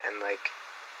and like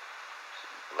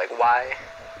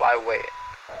why wait?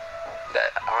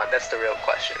 That's the real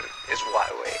question, is why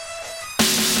wait?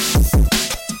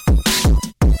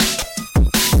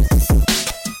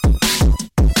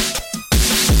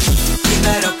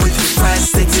 Met up with your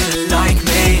friends, they didn't like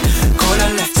me. Called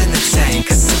her left in the tank,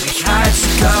 cause we had to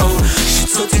go. She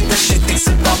told you that she thinks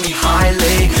about me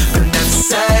highly, but never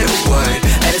said a word,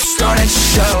 and it's starting to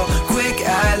show. Quick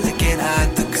ad looking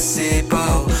at the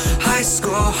gazebo. High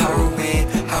school, how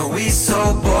are we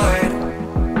so bored?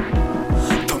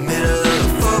 The middle of the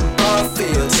football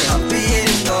field, and I'm being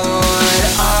ignored.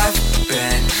 I've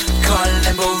been caught in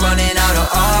limbo, running out of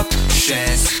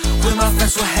options. With my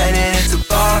friends, we're headed into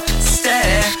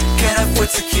Boston. Can't afford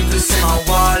to keep losing my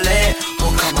wallet,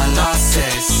 won't cut my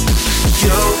losses.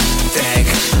 You think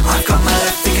I've got my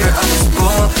life figured out, this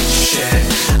bullshit.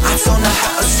 I don't know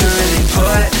how else to really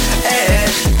put it.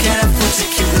 Can't afford to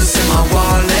keep losing my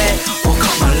wallet, won't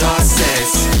cut my losses.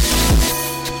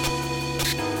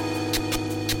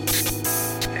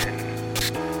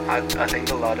 And I think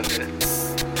a lot of it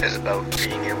is about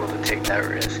being able to take that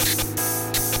risk.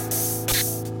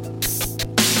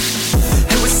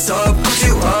 What's up, put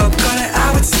you up, got an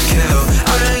hour to kill.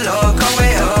 Out of luck, our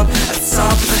way up, at the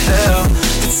top of the hill.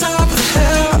 The top of the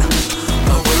hill.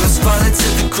 My world was falling to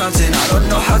the ground, and I don't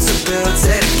know how to build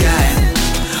it again.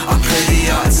 I play the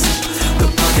odds,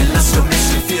 the parking lot still makes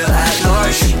me feel at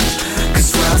large.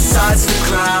 Cause we're outside to the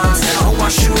ground, and I'll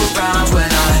wash you around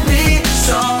when I need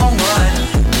someone.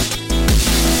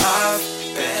 I've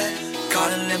been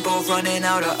caught in limbo, running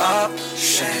out of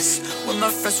options. When my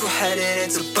friends were headed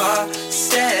into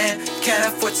Boston, can't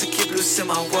afford to keep losing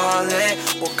my wallet,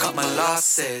 won't cut my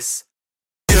losses.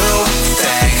 You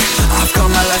think I've got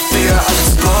my life figured out,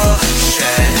 this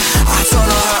bullshit. I don't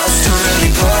know how else to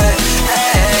really put it.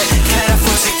 Can't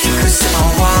afford to keep losing my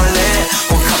wallet,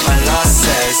 won't cut my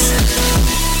losses.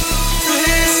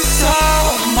 Please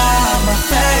don't mind my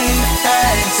faith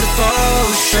and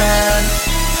devotion.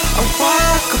 I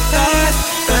walk a path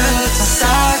built on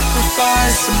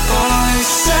sacrifice and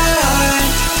poison.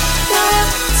 Not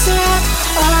top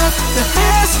of the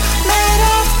hills made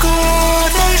of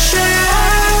gold and shine.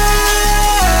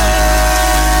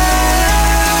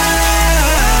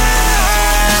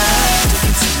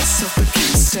 Looking to myself but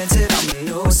getting centered, I'm a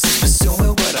nuisance.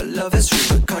 Pursuing what I love is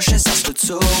repercussions, I still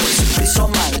do it. So please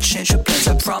don't mind the change of plans,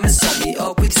 I promise I'll be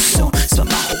up with you soon. Spend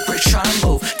my whole break trying to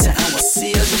move to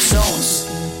NYC as it zones.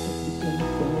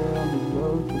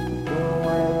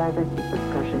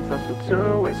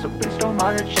 So please don't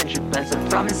mind the change of plans, I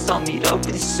promise I'll meet up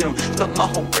with you soon. But my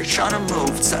whole break trying to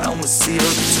move to NYC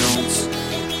of the zones.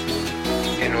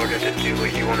 In order to do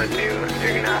what you want to do,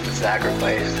 you're gonna have to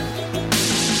sacrifice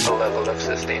a level of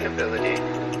sustainability.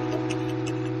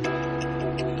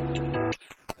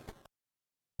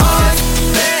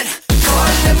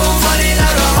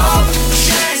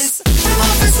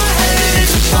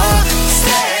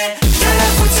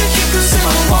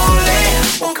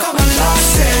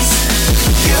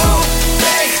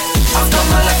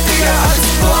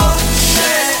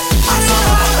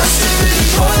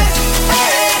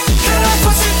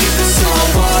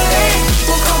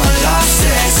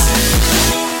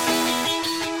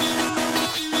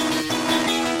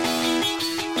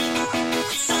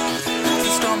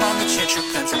 Change your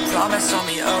plans, I promise I'll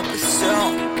meet up with you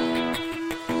soon.